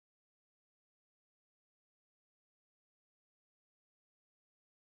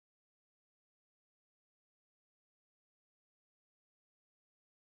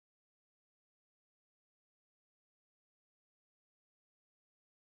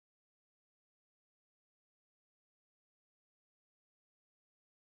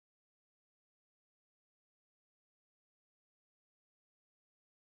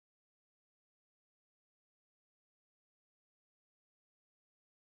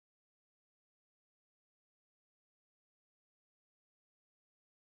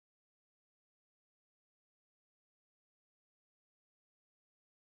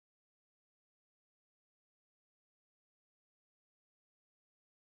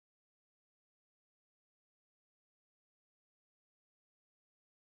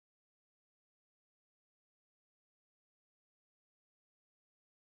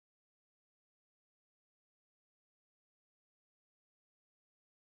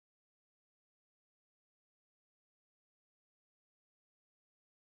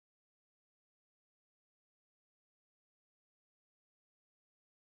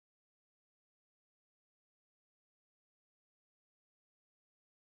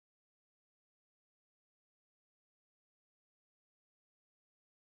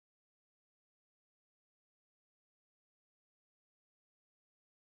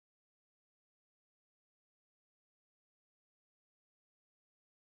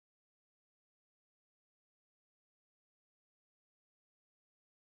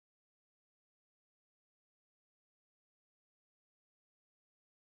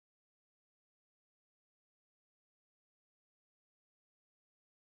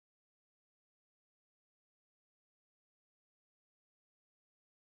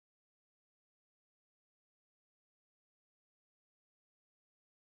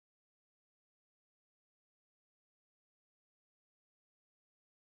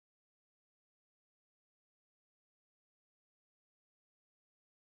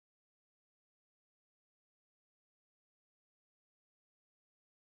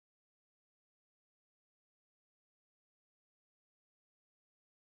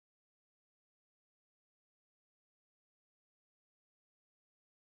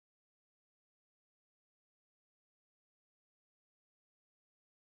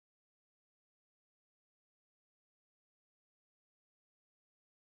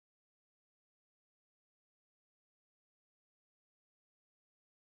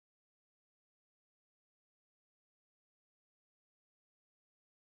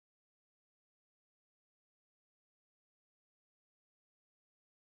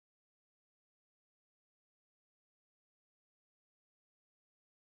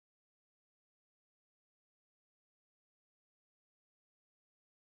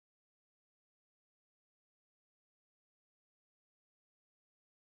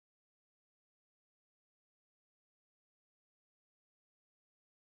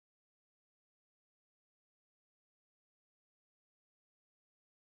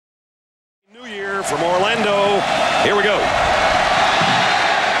from Orlando. Here we go.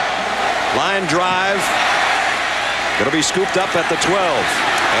 Line drive. Going to be scooped up at the 12.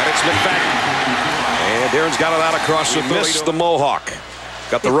 And it's McFadden. And Darren's got it out across the 30. Missed the mohawk.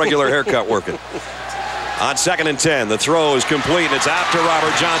 Got the regular haircut working. On 2nd and 10, the throw is complete, and it's out to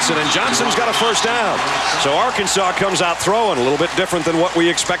Robert Johnson, and Johnson's got a first down. So Arkansas comes out throwing a little bit different than what we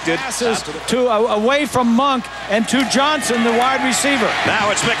expected. Passes away from Monk and to Johnson, the wide receiver.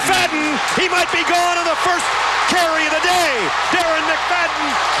 Now it's McFadden. He might be gone on the first carry of the day. Darren McFadden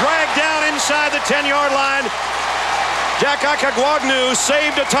dragged down inside the 10-yard line. Jack Akagwagnu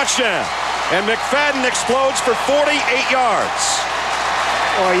saved a touchdown, and McFadden explodes for 48 yards.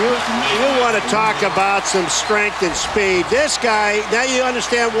 Well, you want to talk about some strength and speed. This guy, now you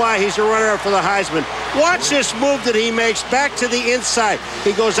understand why he's a runner-up for the Heisman. Watch this move that he makes back to the inside.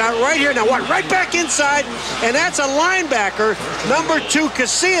 He goes out right here. Now what? Right back inside, and that's a linebacker, number 2,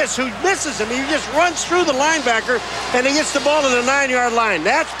 Casillas, who misses him. He just runs through the linebacker, and he gets the ball to the 9-yard line.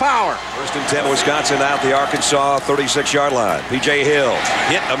 That's power. 1st and 10, Wisconsin out the Arkansas 36-yard line. P.J. Hill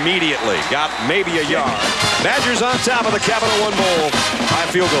hit immediately. Got maybe a yard. Badgers on top of the Capital One Bowl. High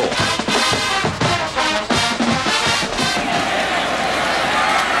field goal.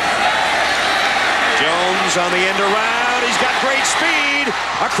 Jones on the end around. He's got great speed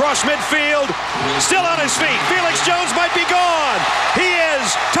across midfield. Still on his feet. Felix Jones might be gone. He is.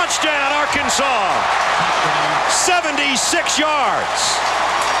 Touchdown, Arkansas. 76 yards.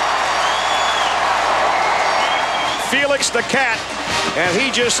 Felix the Cat, and he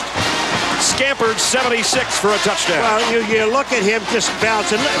just scampered 76 for a touchdown. Well, you look at him just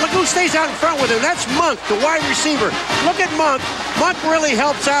bouncing. Look who stays out in front with him. That's Monk, the wide receiver. Look at Monk. Monk really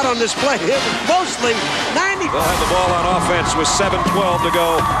helps out on this play. Mostly 90. They'll have the ball on offense with 7:12 to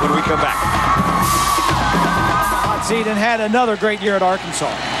go when we come back. Hot seat and had another great year at Arkansas.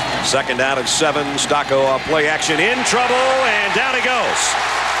 2nd down and 7. Stocco off play action, in trouble, and down he goes.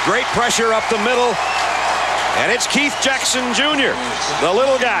 Great pressure up the middle. And it's Keith Jackson Jr., the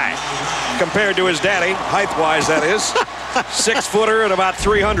little guy, compared to his daddy, height-wise, that is. 6-footer and about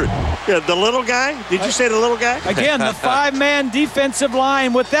 300. Yeah, the little guy? Did you say the little guy? Again, the 5-man defensive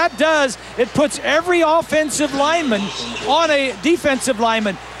line. What that does, it puts every offensive lineman on a defensive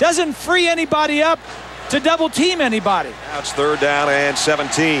lineman. Doesn't free anybody up to double-team anybody. Now it's 3rd down and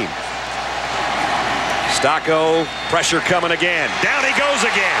 17. Stocco, pressure coming again. Down he goes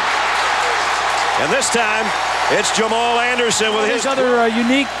again. And this time, it's Jamal Anderson with his other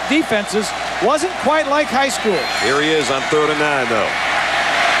unique defenses. Wasn't quite like high school. Here he is on 3rd and 9, though.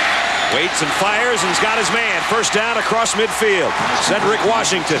 Waits and fires, and he's got his man. First down across midfield. Cedric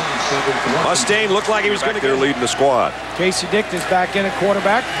Washington. Mustaine looked like he was going to get leading the squad. Casey Dick is back in at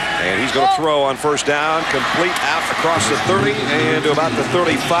quarterback. And he's going to throw on 1st down. Complete out across the 30 and to about the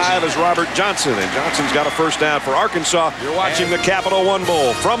 35 is Robert Johnson. And Johnson's got a first down for Arkansas. You're watching the Capital One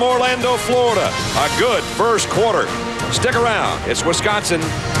Bowl from Orlando, Florida. A good first quarter. Stick around. It's Wisconsin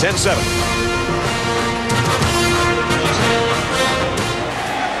 10-7.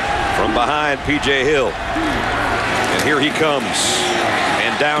 From behind, P.J. Hill. And here he comes.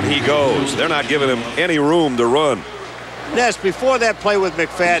 And down he goes. They're not giving him any room to run. Ness, before that play with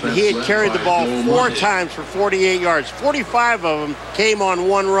McFadden, he had carried the ball 4 times for 48 yards. 45 of them came on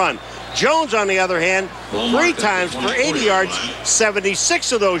one run. Jones, on the other hand, 3 times for 80 yards.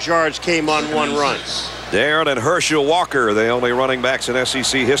 76 of those yards came on one run. Darren and Herschel Walker, the only running backs in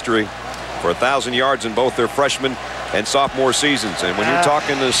SEC history for 1,000 yards in both their freshman and sophomore seasons. And when you're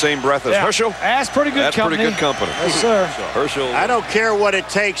talking the same breath as Herschel, that's pretty good company. Pretty good company. Yes, sir. So Herschel. I don't care what it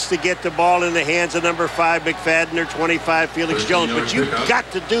takes to get the ball in the hands of number 5 McFadden or 25 Felix Jones, but you've got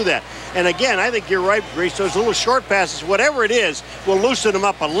to do that. And again, I think you're right, Reese. Those little short passes, whatever it is, will loosen them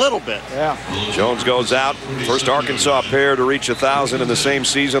up a little bit. Yeah. Jones goes out. First Arkansas pair to reach 1,000 in the same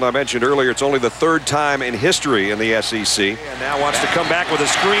season. I mentioned earlier, it's only the 3rd time in history in the SEC. And now wants to come back with a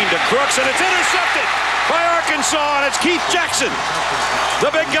screen to Crooks, and it's intercepted by Arkansas, and it's Keith Jackson,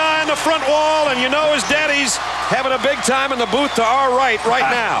 the big guy on the front wall, and you know his daddy's having a big time in the booth to our right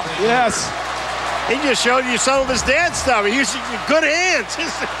now. Yes. He just showed you some of his dad's stuff. He used good hands.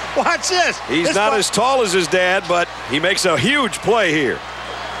 Watch this. He's not as tall as his dad, but he makes a huge play here.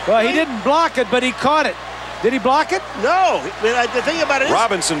 Well, he didn't block it, but he caught it. Did he block it? No. The thing about it is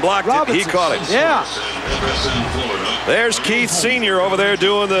Robinson blocked it. He caught it. Yeah. There's Keith Sr. over there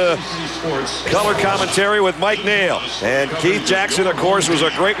doing the color commentary with Mike Nail. And Keith Jackson, of course, was a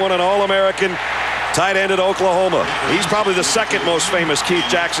great one, an All-American tight end at Oklahoma. He's probably the 2nd most famous Keith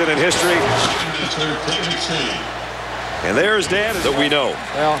Jackson in history. And there's Dad that we know.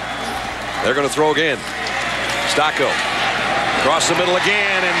 Well, they're going to throw again. Stocco. Across the middle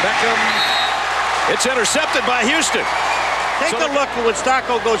again, and Beckham It's intercepted by Houston. Take a look at when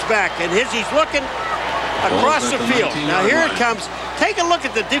Stocco goes back, and he's looking across the field. Now here it comes. Take a look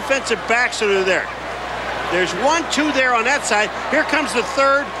at the defensive backs that are there. There's 1, 2 there on that side. Here comes the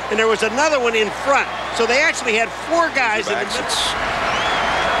third, and there was another one in front. So they actually had 4 guys in the middle.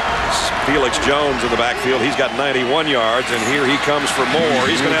 Felix Jones in the backfield. He's got 91 yards, and here he comes for more.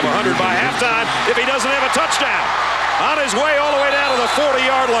 He's going to have 100 by halftime if he doesn't have a touchdown. On his way all the way down to the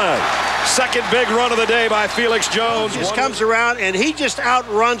 40-yard line. Second big run of the day by Felix Jones. Just comes around, and he just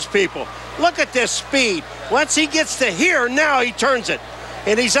outruns people. Look at this speed. Once he gets to here, now he turns it,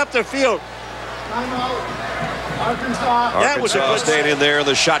 and he's up the field. Arkansas stayed in there in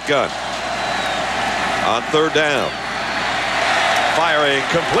the shotgun. On third down. Firing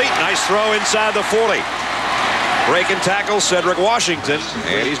complete. Nice throw inside the 40. Break and tackle Cedric Washington.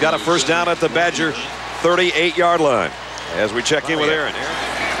 And he's got a first down at the Badger 38-yard line. As we check in with Aaron.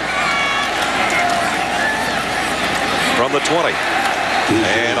 From the 20.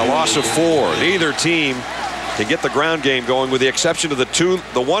 And a loss of 4. Neither team can get the ground game going with the exception of the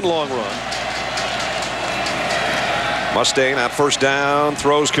one long run. Mustaine at first down,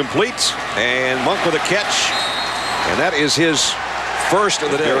 throws complete, and Monk with a catch, and that is his first of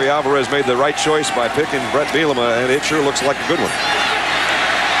the day. Gary Alvarez made the right choice by picking Brett Bielema, and it sure looks like a good one.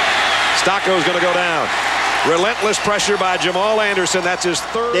 Stocco's going to go down. Relentless pressure by Jamal Anderson. That's his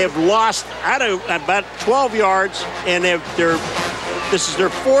third. They've lost out of about 12 yards, and this is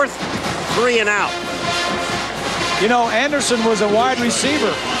their 4th 3 and out. You know, Anderson was a wide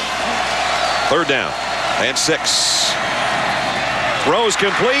receiver. Third down and 6. Throws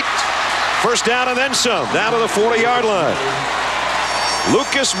complete. First down and then some. Down to the 40-yard line.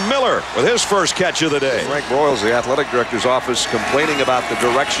 Lucas Miller with his first catch of the day. Frank Broyles, the athletic director's office, complaining about the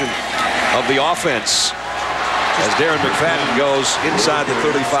direction of the offense as Darren McFadden goes inside the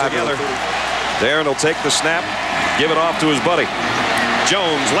 35. Darren will take the snap, give it off to his buddy.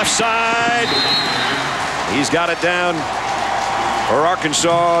 Jones, left side. He's got it down for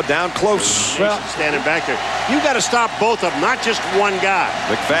Arkansas, down close. Well, standing back there. You got to stop both of them, not just one guy.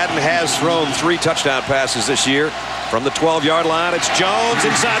 McFadden has thrown 3 touchdown passes this year. From the 12-yard line, it's Jones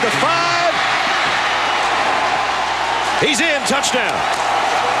inside the 5. He's in, touchdown.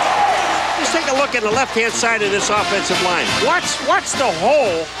 Just take a look at the left-hand side of this offensive line. Watch the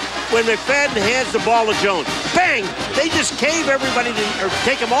hole when McFadden hands the ball to Jones. Bang! They just cave everybody, or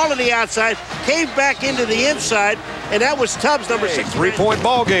take them all to the outside, cave back into the inside, and that was Tubbs, number 6. 3-point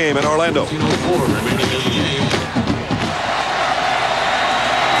ball game in Orlando.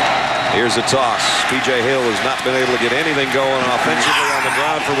 Here's a toss. P.J. Hill has not been able to get anything going offensively on the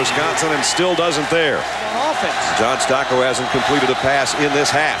ground for Wisconsin and still doesn't there. Offense. John Stocco hasn't completed a pass in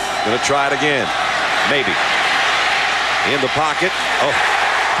this half. Going to try it again. Maybe. In the pocket. Oh,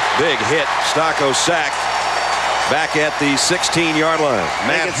 big hit. Stocco sacked back at the 16-yard line.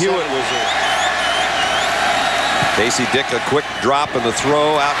 Matt Hewitt was there. Casey Dick, a quick drop and the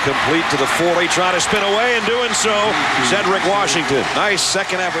throw out complete to the 40, trying to spin away, and doing so, Cedric Washington. Nice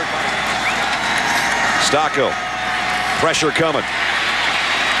second effort. Stocco, pressure coming.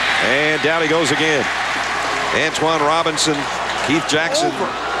 And down he goes again. Antoine Robinson, Keith Jackson.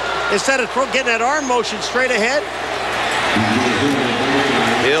 Instead of getting that arm motion straight ahead.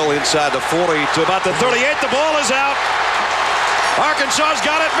 Hill inside the 40 to about the 38. The ball is out. Arkansas's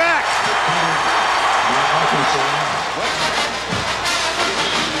got it back.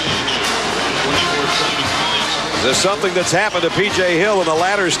 There's something that's happened to P.J. Hill in the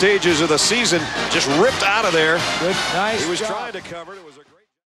latter stages of the season. Just ripped out of there. Good, nice. He was job. trying to cover it. It was a